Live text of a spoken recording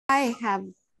I have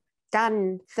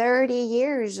done 30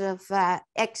 years of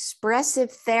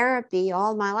expressive therapy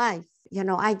all my life. You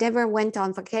know, I never went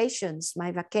on vacations.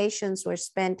 My vacations were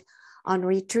spent on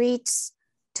retreats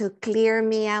to clear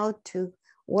me out, to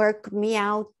work me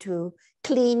out, to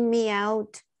clean me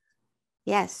out.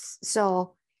 Yes.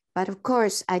 So, but of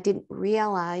course, I didn't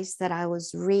realize that I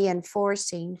was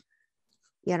reinforcing,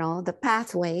 you know, the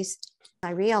pathways. I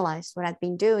realized what I'd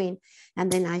been doing,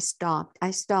 and then I stopped.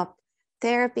 I stopped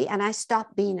therapy, and I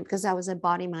stopped being it because I was a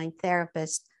body mind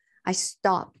therapist. I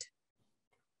stopped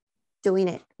doing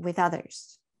it with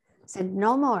others. I said,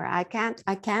 no more. I can't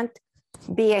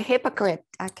be a hypocrite.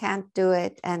 I can't do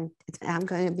it, and I'm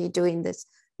going to be doing this.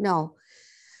 No.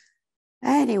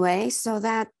 Anyway, so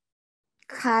that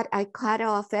I cut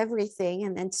off everything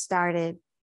and then started,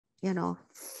 you know,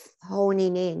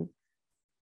 honing in.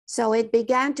 So it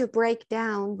began to break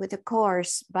down with the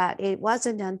course, but it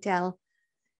wasn't until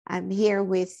I'm here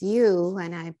with you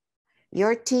and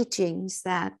your teachings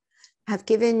that have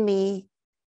given me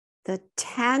the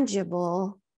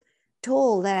tangible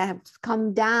tool that have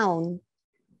come down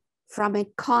from a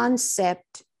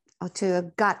concept to a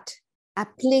gut,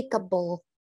 applicable,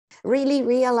 really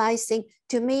realizing,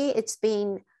 to me, it's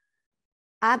been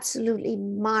absolutely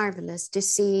marvelous to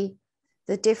see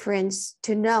the difference,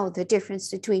 to know the difference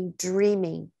between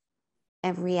dreaming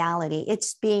and reality.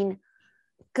 It's been,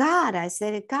 God, I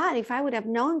said, God, if I would have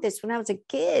known this when I was a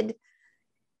kid,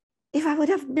 if I would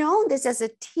have known this as a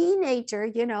teenager,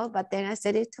 you know, but then I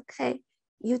said, it's okay.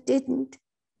 You didn't.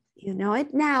 You know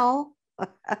it now.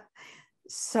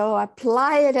 So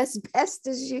apply it as best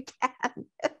as you can.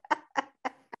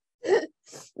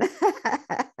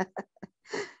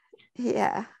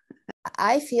 Yeah.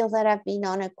 I feel that I've been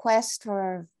on a quest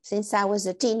since I was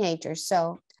a teenager.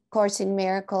 So Course in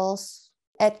Miracles,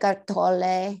 Eckhart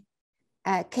Tolle,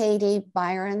 Katie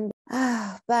Byron.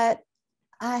 But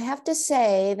I have to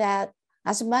say that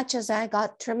as much as I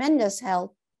got tremendous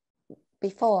help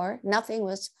before, nothing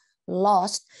was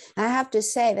lost. I have to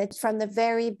say that from the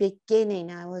very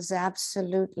beginning, I was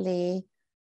absolutely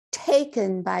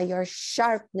taken by your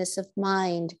sharpness of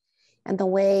mind and the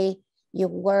way you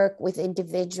work with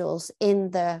individuals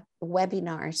in the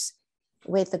webinars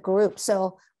with the group.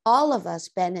 So all of us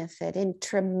benefit in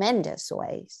tremendous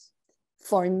ways.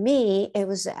 For me, it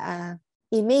was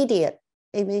immediate,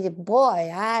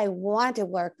 boy, I want to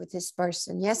work with this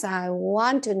person. Yes, I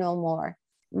want to know more.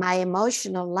 My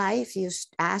emotional life,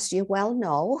 as you well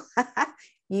know,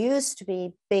 used to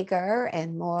be bigger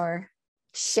and more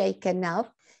shaken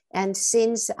up. And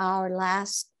since our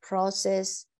last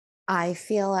process, I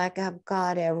feel like I've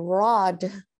got a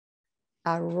rod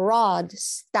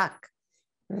stuck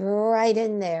right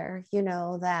in there, you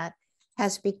know, that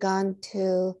has begun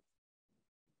to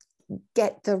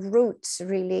get the roots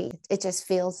really. It just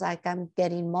feels like I'm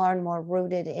getting more and more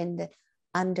rooted in the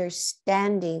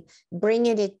understanding,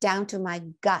 bringing it down to my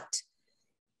gut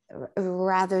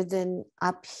rather than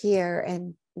up here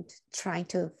and trying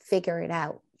to figure it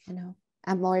out, you know.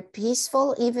 I'm more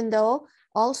peaceful, even though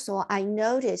also I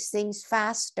notice things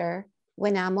faster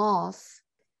when I'm off.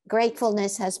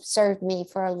 Gratefulness has served me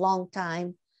for a long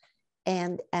time,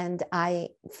 and I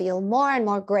feel more and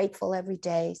more grateful every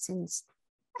day since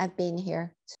I've been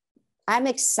here. I'm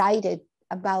excited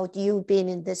about you being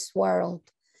in this world.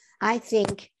 I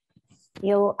think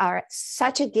you are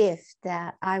such a gift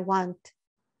that I want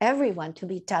everyone to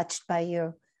be touched by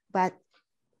you, but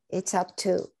it's up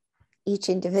to each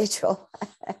individual.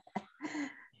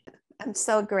 I'm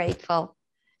so grateful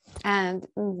and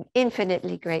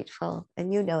infinitely grateful.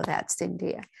 And you know that,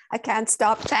 Cindy. I can't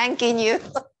stop thanking you.